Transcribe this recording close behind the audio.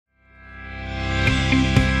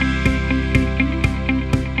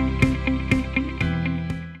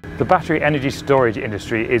The battery energy storage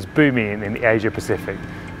industry is booming in the Asia Pacific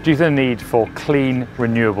due to the need for clean,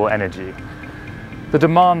 renewable energy. The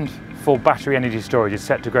demand for battery energy storage is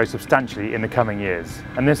set to grow substantially in the coming years,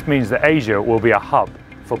 and this means that Asia will be a hub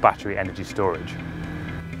for battery energy storage.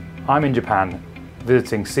 I'm in Japan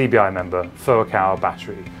visiting CBI member Furukawa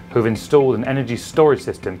Battery, who have installed an energy storage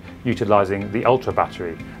system utilising the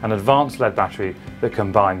UltraBattery, an advanced lead battery that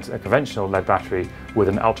combines a conventional lead battery with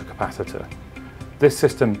an ultracapacitor. This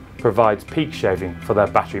system provides peak shaving for their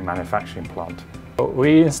battery manufacturing plant.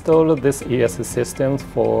 We installed this ES system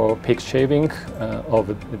for peak shaving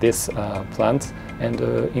of this plant, and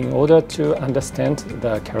in order to understand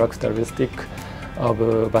the characteristic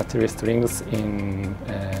of battery strings in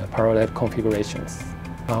parallel configurations.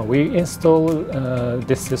 We install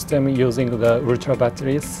this system using the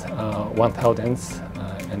UltraBatteries 1000s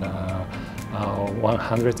and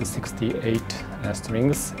 168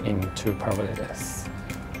 strings in 2 parallels.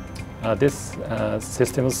 This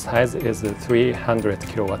system size is a 300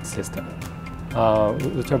 kilowatt system.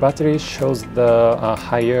 UltraBattery shows the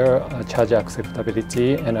higher charge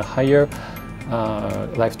acceptability and a higher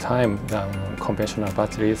lifetime than conventional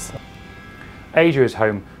batteries. Asia is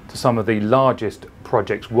home to some of the largest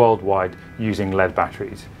projects worldwide using lead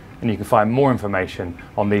batteries, and you can find more information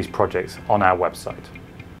on these projects on our website.